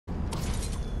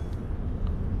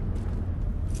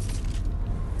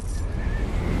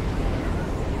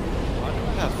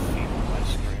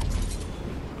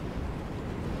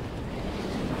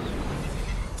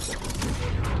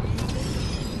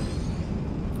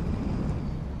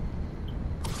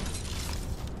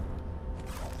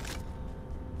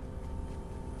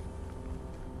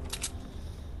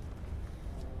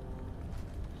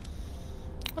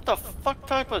fuck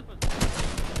type of...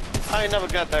 I ain't never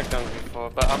got that gun before,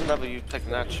 but I'm never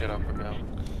picking that shit up again.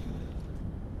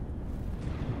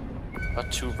 A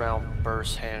 2-round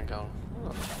burst handgun. Who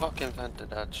the fuck invented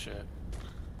that shit?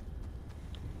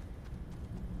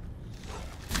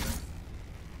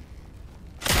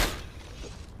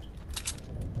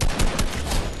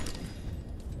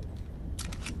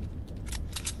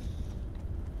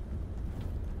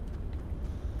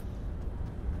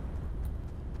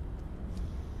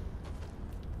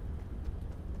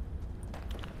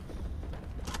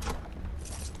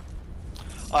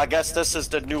 I guess this is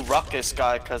the new ruckus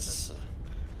guy, cause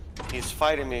he's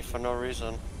fighting me for no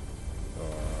reason.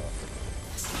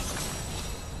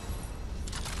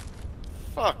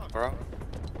 Fuck, bro.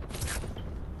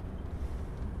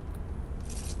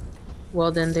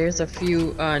 Well, then there's a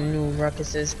few new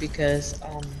ruckuses because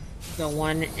the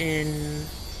one in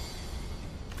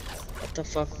what the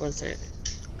fuck was it?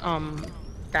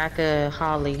 Back of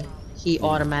Holly, he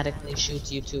automatically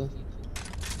shoots you too.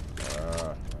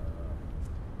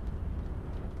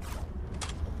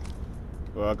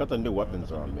 Well, I got the new weapons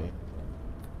on me.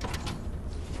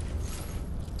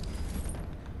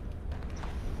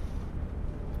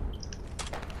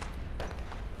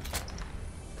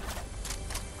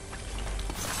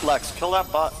 Lex, kill that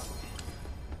bot.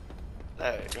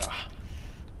 There you go.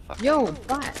 Fuck. Yo,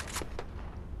 bot.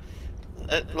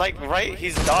 Like, right?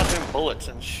 He's dodging bullets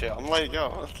and shit. I'm like,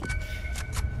 yo.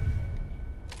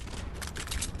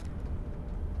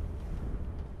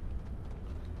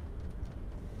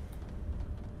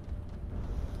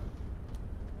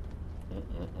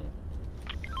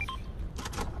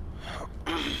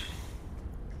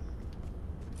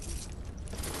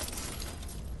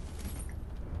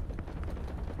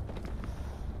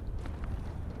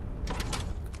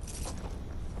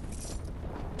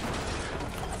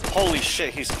 Holy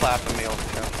shit, he's clapping me over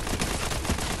here.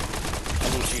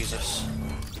 Oh Jesus.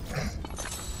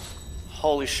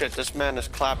 Holy shit, this man is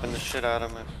clapping the shit out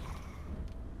of me.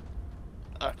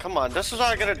 Come on, this is how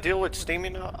I gotta deal with Steamy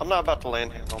now? I'm not about to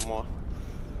land here no more.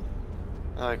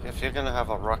 Like, if you're gonna have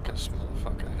a ruckus,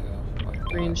 motherfucker, yeah. Like,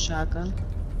 Green shotgun.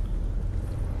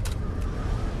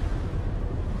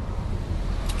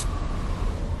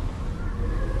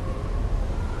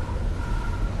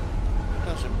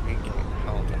 Doesn't regain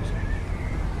health, does it?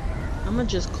 I'm gonna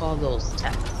just call those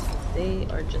taps. They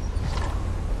are just.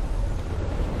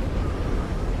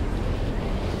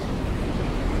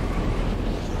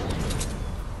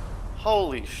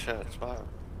 Holy shit, it's my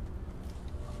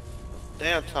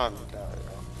damn time to die,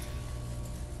 yo.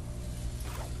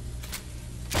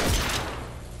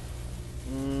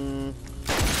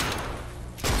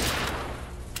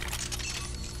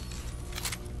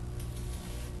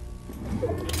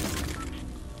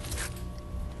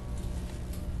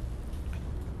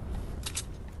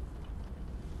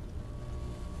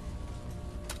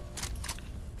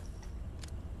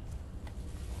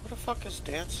 Who the fuck is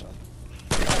dancing?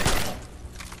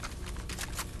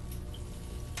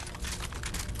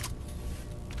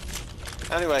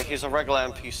 Anyway, he's a regular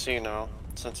NPC now,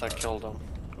 since I killed him.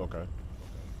 Okay.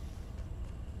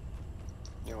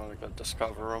 You wanna go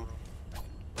discover him?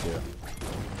 Yeah.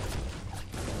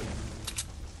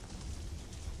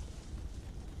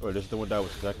 Oh, this is the one that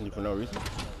was attacking you for no reason?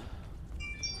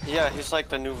 Yeah, he's like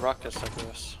the new ruckus, I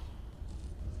guess.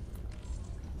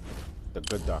 The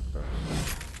good doctor.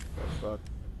 What the fuck?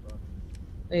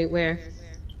 Wait, where?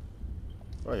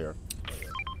 Right here.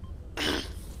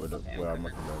 Where I'm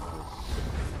looking at this.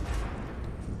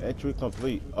 Entry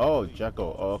complete. Oh,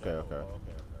 Jacko. Oh, okay, okay.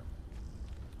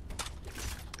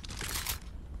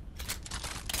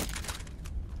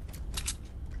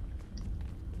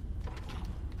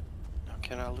 Now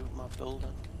can I loot my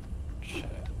building? Shit.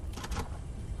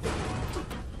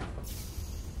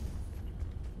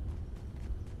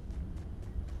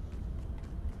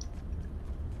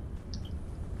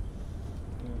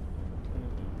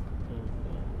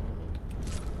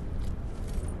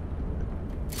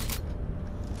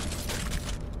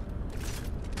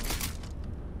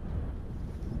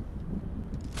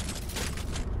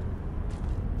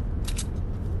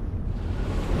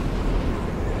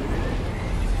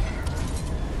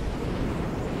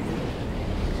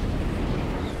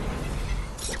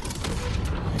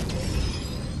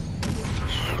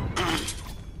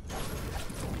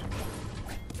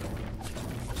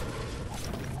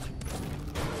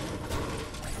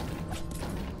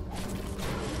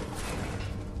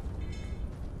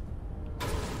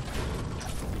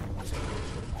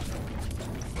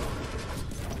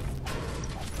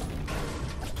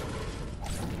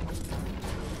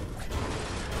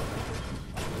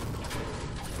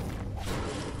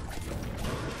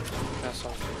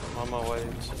 my way to...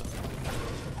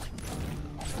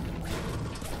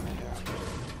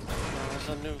 There's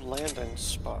a new landing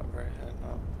spot right here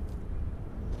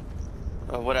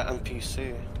now. What an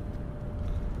NPC.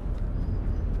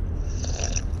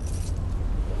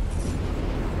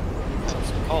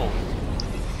 It's cold.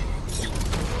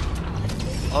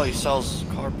 Oh, he sells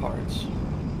car parts.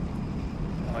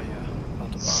 Oh yeah,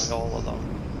 about to buy all of them.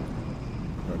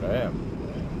 Oh, damn.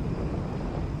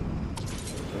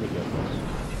 Let me get this.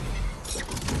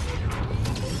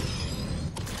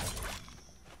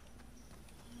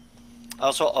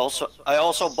 I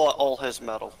also bought all his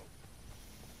metal.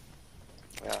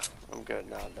 Yeah, I'm good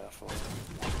now, definitely.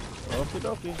 Okie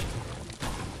dokie.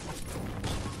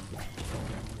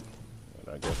 And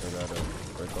I guess I gotta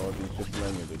break all these ships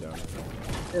manually down here.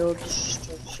 Build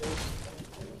structure.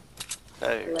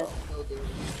 There you go.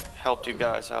 Helped you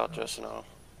guys out just now.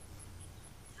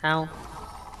 How?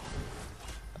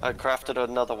 I crafted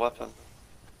another weapon.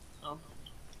 Oh.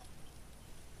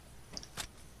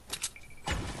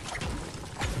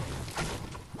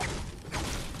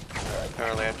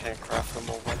 Apparently I can't craft no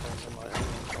more weapons in my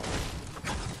inventory.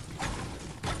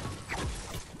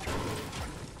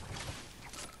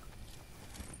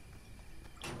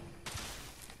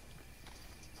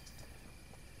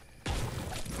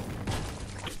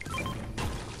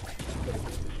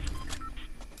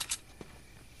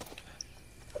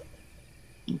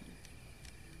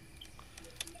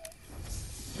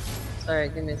 Sorry,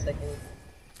 give me a second.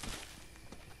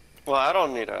 Well, I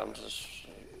don't need it, I'm just...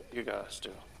 You guys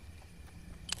do.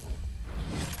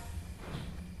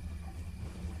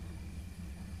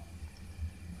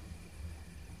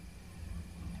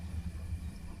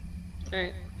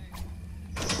 Alright.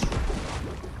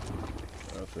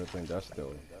 Okay, I think that's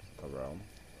still around.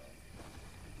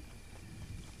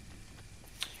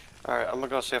 Alright, I'm gonna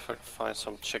go see if I can find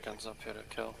some chickens up here to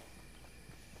kill.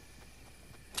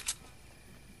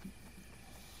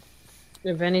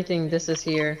 If anything, this is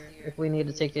here, if we need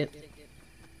to take it.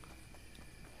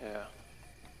 Yeah.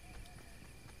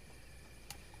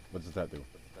 What does that do?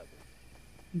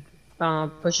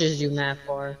 Pushes you mad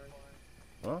far.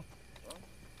 Huh?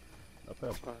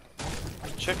 Okay.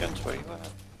 Chickens, where you at?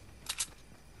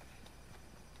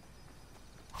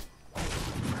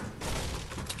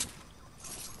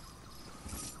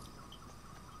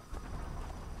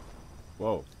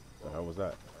 Whoa, the hell was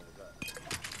that?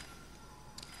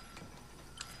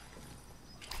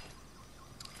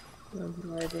 I have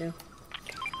no idea.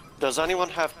 Does anyone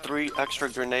have 3 extra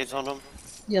grenades on them?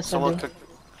 Yes, Someone I do. could...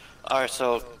 Alright,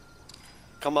 so...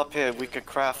 Come up here, we could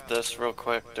craft this real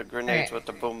quick. The grenades with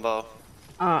the boom bow.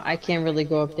 I can't really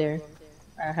go up there.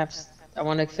 I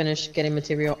want to finish getting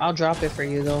material. I'll drop it for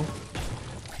you though.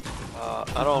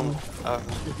 I don't...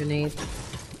 The grenades.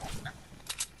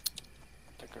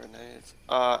 the grenades.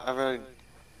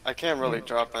 I can't really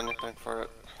drop anything for it.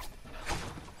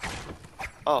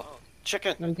 Oh,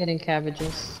 chicken! I'm getting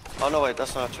cabbages. Oh no, wait,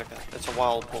 that's not a chicken. It's a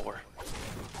wild boar.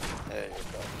 There you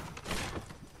go.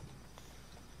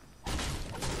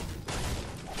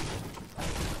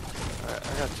 Alright,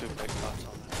 I got 2 big pots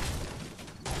on there.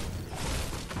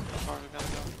 How far we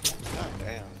gotta go? God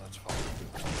damn, that's far.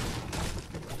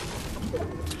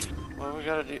 Well,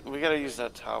 we gotta use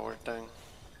that tower thing.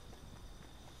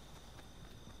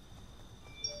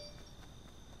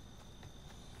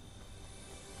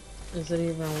 Is it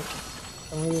even...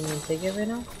 Can we even take it right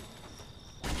now?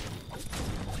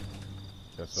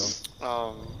 Guess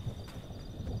so.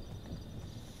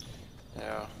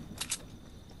 Yeah.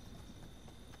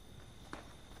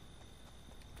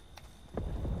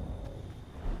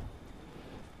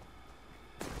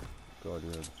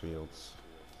 Guardian of the fields.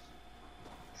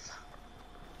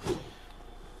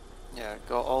 Yeah,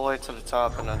 go all the way to the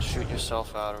top and then shoot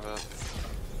yourself out of it.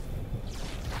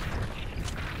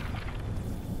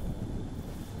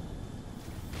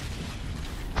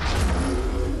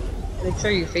 Make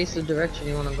sure you face the direction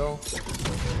you want to go.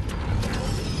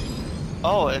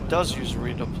 Oh, it does use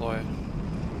redeploy.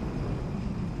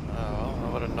 Oh, I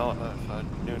would have known that if I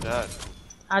knew that.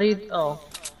 How do you... Oh.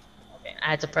 Okay,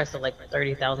 I had to press it like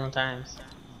 30,000 times.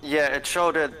 Yeah, it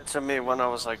showed it to me when I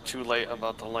was like too late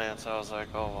about the land, so I was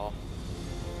like, oh well.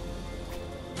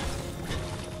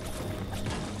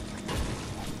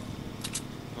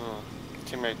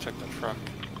 Teammate took the truck.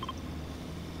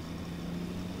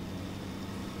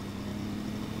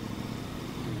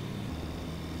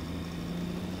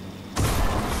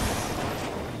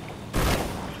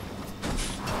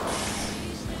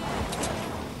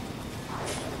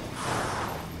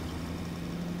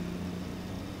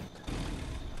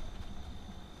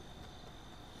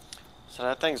 So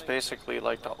that thing's basically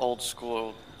like the old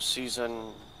school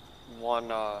season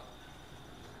 1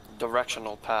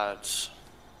 directional pads.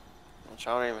 Which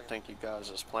I don't even think you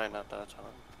guys was playing at that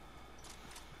time.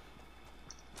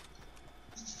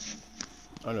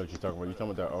 I know what you're talking about. You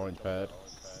talking about that orange pad?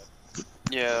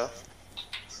 Yeah.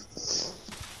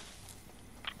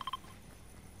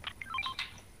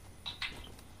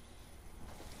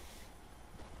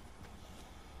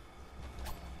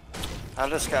 I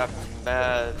just got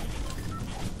mad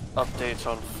updates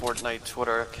on Fortnite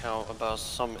Twitter account about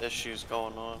some issues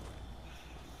going on.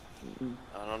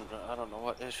 I don't know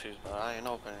what issues, but I ain't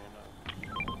opening them.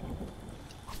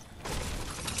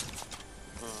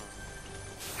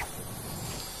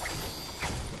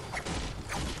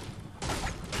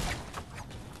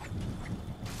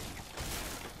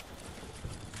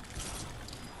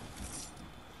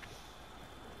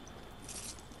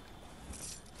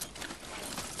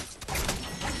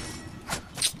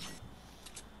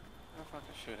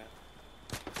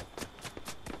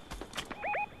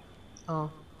 Oh.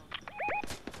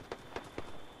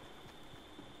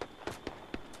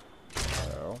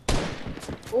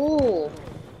 Ooh.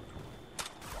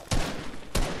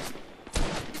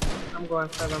 I'm going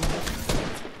for them.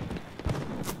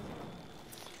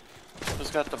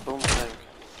 Who's got the boom thing?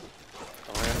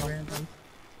 Random.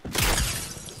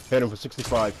 Hit him for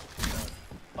 65.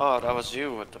 Oh, that was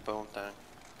you with the boom thing.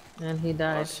 And he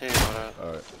died. Let's see what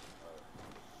Alright.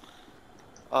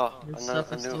 Oh, Your a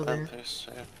stuff is new still there. NPC.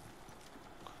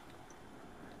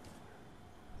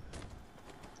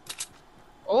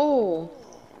 Oh.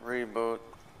 Reboot.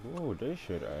 Ooh, they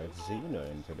should add Xena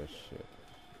into this shit.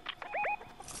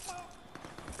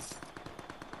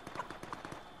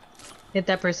 Hit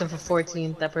that person for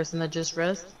 14. That person that just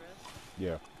rest.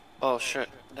 Yeah. Oh shit,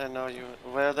 didn't know you.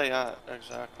 Where are they at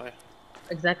exactly?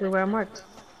 Exactly where I marked.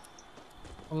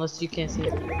 Unless you can't see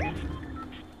it.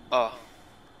 Oh.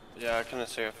 Yeah, I couldn't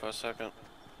see it for a second.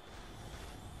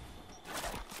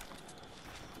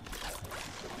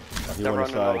 He They're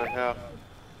went running over inside. here.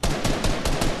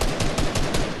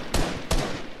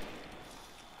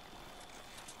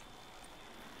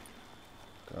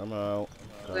 Come out.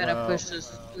 Come We gotta out. push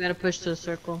this. We gotta push to the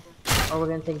circle, or we're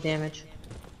gonna take damage.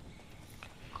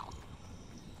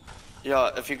 Yeah,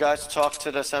 if you guys talk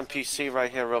to this NPC right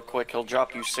here real quick, he'll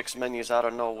drop you 6 menus out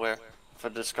of nowhere for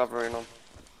discovering them.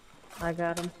 I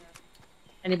got him.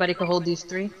 Anybody can hold these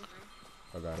 3?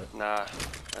 I got it. Nah,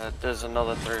 there's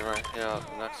another 3 right here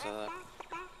next to that.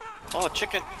 Oh, a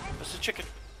chicken! There's a chicken!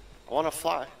 I wanna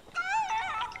fly.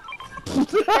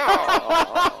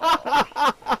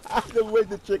 The way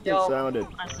the chicken Yo, sounded.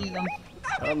 I see them.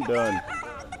 I'm done.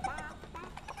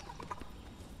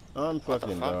 I'm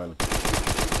fucking fuck? done.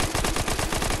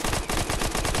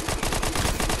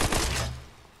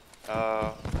 Where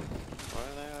are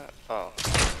they at? Oh.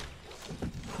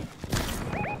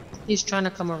 He's trying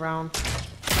to come around.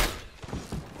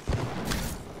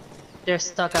 They're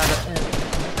stuck out of it.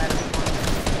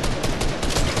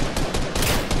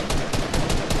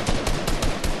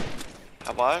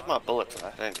 Why is my bullets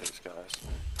not hitting these guys?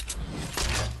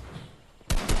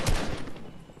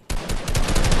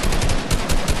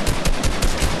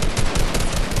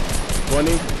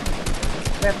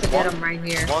 We have to get him right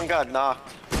here. One got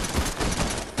knocked.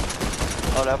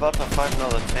 Oh, they're about to fight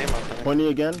another team, I think. 20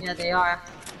 again? Yeah, they are.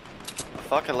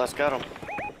 Fuck it, let's get him.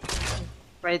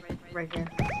 Right here.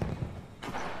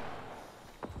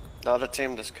 The other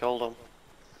team just killed him.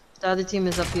 The other team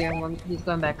is up here. He's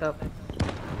going back up.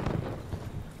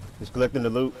 He's collecting the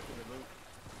loot.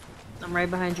 I'm right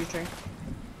behind you, Trey.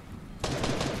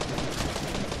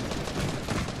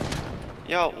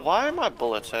 Yo, why are my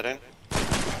bullets hitting?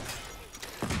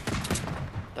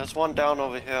 There's one down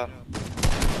over here.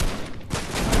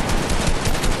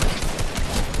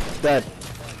 Dead.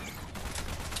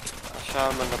 I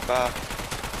shot him in the back.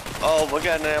 Oh, we're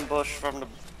getting ambushed from the...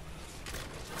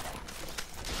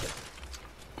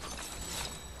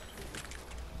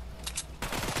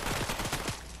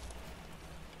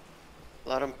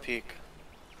 Let him peek.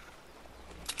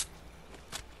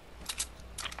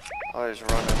 Oh, he's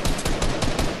running.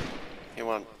 He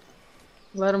went.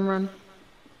 Let him run.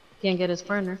 Can't get his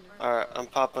burner. Alright, I'm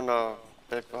popping a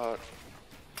big bot.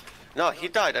 No, he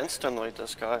died instantly,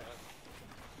 this guy.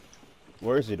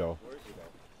 Where is he though?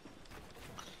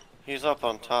 He's up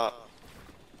on top.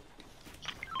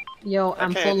 Yo,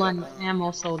 I'm Okay. full on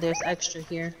ammo, so there's extra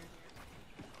here.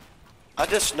 I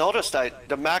just noticed that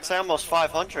the max ammo's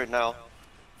 500 now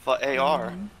for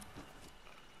AR.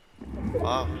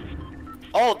 Wow.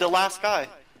 Oh, the last guy.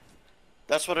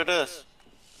 That's what it is.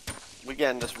 We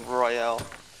getting this Royale.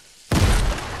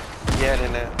 Get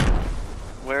in there.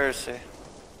 Where is he?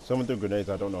 Someone threw grenades,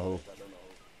 I don't know who.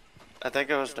 I think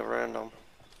it was the random.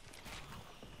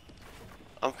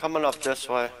 I'm coming up this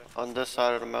way, on this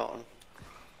side of the mountain.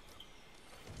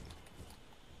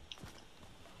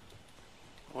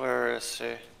 Where is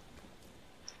he?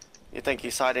 You think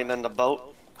he's hiding in the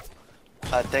boat?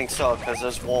 I think so, because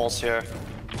there's walls here.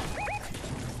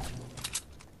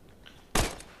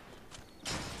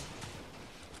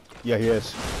 Yeah, he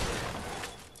is.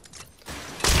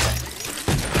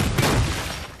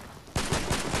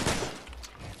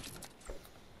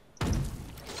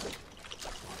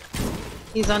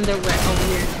 He's under over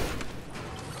here.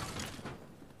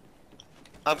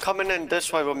 I'm coming in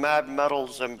this way with mad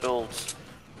metals and builds.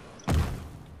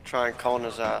 Try and cone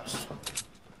his ass.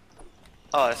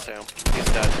 Oh, I see him. He's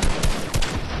dead.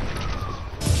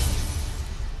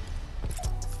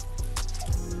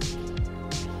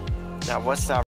 Now, what's that?